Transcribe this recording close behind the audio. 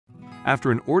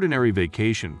After an ordinary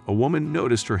vacation, a woman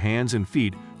noticed her hands and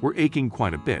feet were aching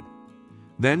quite a bit.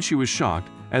 Then she was shocked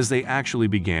as they actually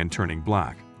began turning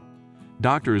black.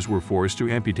 Doctors were forced to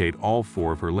amputate all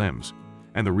 4 of her limbs,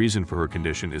 and the reason for her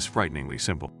condition is frighteningly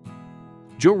simple.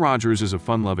 Jo Rogers is a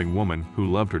fun-loving woman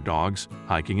who loved her dogs,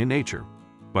 hiking, and nature.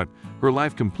 But her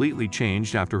life completely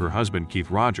changed after her husband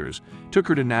Keith Rogers took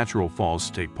her to Natural Falls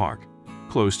State Park,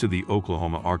 close to the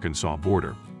Oklahoma-Arkansas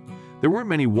border. There weren't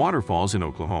many waterfalls in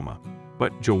Oklahoma,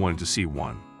 but Jo wanted to see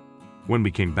one. When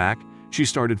we came back, she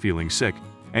started feeling sick,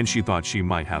 and she thought she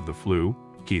might have the flu,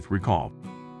 Keith recalled.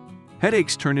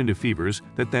 Headaches turned into fevers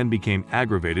that then became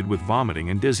aggravated with vomiting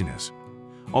and dizziness.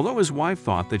 Although his wife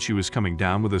thought that she was coming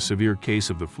down with a severe case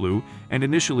of the flu and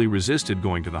initially resisted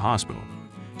going to the hospital,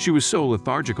 she was so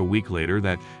lethargic a week later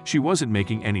that she wasn't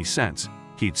making any sense,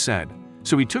 Keith said,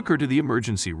 so he took her to the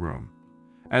emergency room.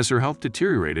 As her health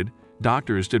deteriorated,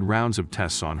 doctors did rounds of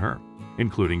tests on her,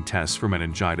 including tests for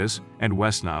meningitis and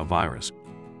West Nile virus.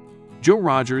 Jo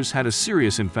Rogers had a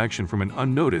serious infection from an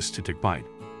unnoticed tick bite.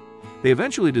 They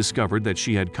eventually discovered that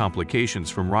she had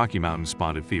complications from Rocky Mountain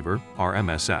spotted fever,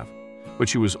 RMSF, but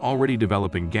she was already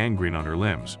developing gangrene on her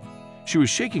limbs. She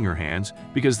was shaking her hands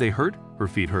because they hurt, her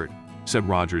feet hurt, said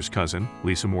Rogers' cousin,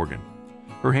 Lisa Morgan.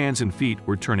 Her hands and feet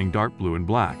were turning dark blue and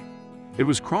black. It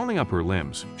was crawling up her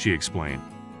limbs, she explained.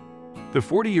 The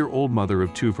 40-year-old mother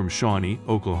of 2 from Shawnee,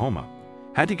 Oklahoma,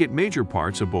 had to get major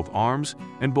parts of both arms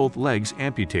and both legs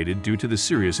amputated due to the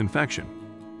serious infection.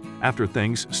 After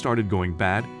things started going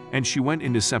bad and she went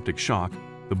into septic shock,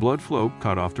 the blood flow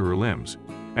cut off to her limbs,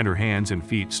 and her hands and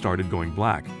feet started going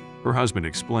black, her husband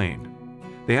explained.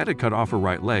 They had to cut off her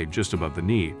right leg just above the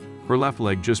knee, her left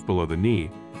leg just below the knee,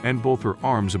 and both her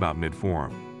arms about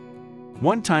mid-forearm.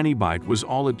 One tiny bite was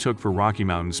all it took for Rocky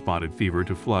Mountain spotted fever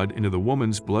to flood into the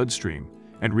woman's bloodstream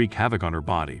and wreak havoc on her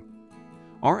body.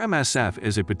 RMSF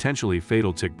is a potentially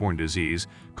fatal tick-borne disease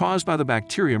caused by the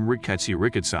bacterium Rickettsia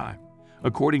rickettsii,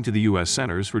 according to the U.S.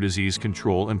 Centers for Disease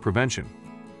Control and Prevention.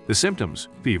 The symptoms,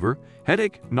 fever,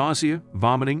 headache, nausea,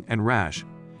 vomiting, and rash,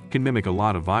 can mimic a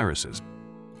lot of viruses.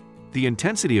 The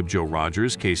intensity of Jo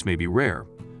Rogers' case may be rare,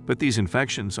 but these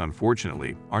infections,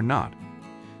 unfortunately, are not.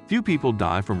 Few people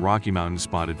die from Rocky Mountain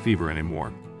spotted fever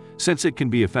anymore, since it can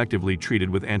be effectively treated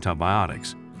with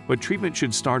antibiotics, but treatment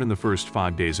should start in the first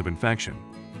 5 days of infection.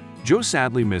 Jo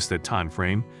sadly missed that time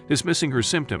frame, dismissing her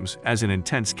symptoms as an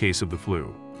intense case of the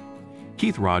flu.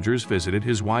 Keith Rogers visited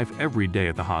his wife every day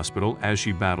at the hospital as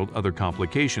she battled other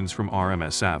complications from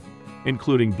RMSF,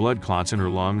 including blood clots in her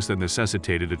lungs that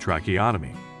necessitated a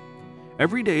tracheotomy.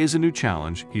 "Every day is a new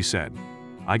challenge," he said.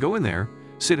 "I go in there,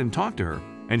 sit and talk to her,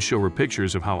 and show her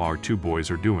pictures of how our 2 boys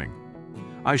are doing.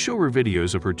 I show her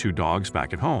videos of her 2 dogs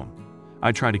back at home.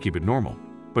 I try to keep it normal,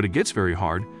 but it gets very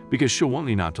hard because she'll want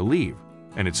me not to leave,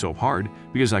 and it's so hard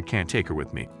because I can't take her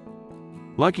with me."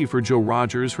 Lucky for Jo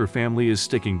Rogers, her family is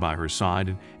sticking by her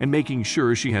side and making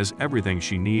sure she has everything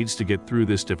she needs to get through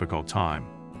this difficult time.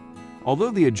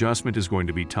 Although the adjustment is going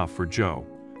to be tough for Jo,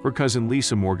 her cousin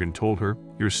Lisa Morgan told her,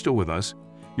 "You're still with us.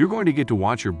 You're going to get to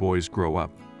watch your boys grow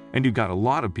up, and you've got a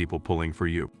lot of people pulling for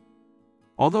you."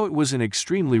 Although it was an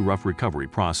extremely rough recovery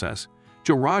process,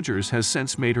 Jo Rogers has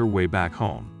since made her way back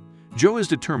home. Jo is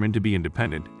determined to be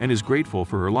independent and is grateful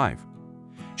for her life.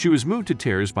 She was moved to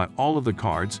tears by all of the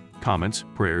cards, comments,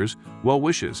 prayers, well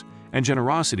wishes, and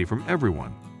generosity from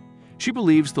everyone. She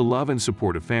believes the love and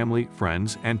support of family,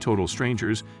 friends, and total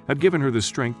strangers have given her the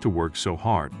strength to work so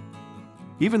hard.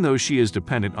 Even though she is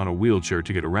dependent on a wheelchair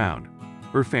to get around,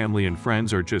 her family and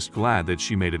friends are just glad that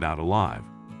she made it out alive.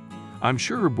 I'm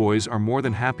sure her boys are more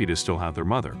than happy to still have their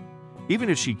mother, even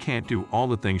if she can't do all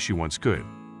the things she once could.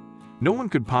 No one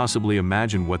could possibly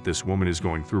imagine what this woman is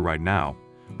going through right now,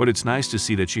 but it's nice to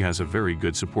see that she has a very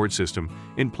good support system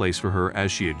in place for her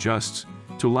as she adjusts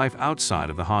to life outside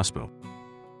of the hospital.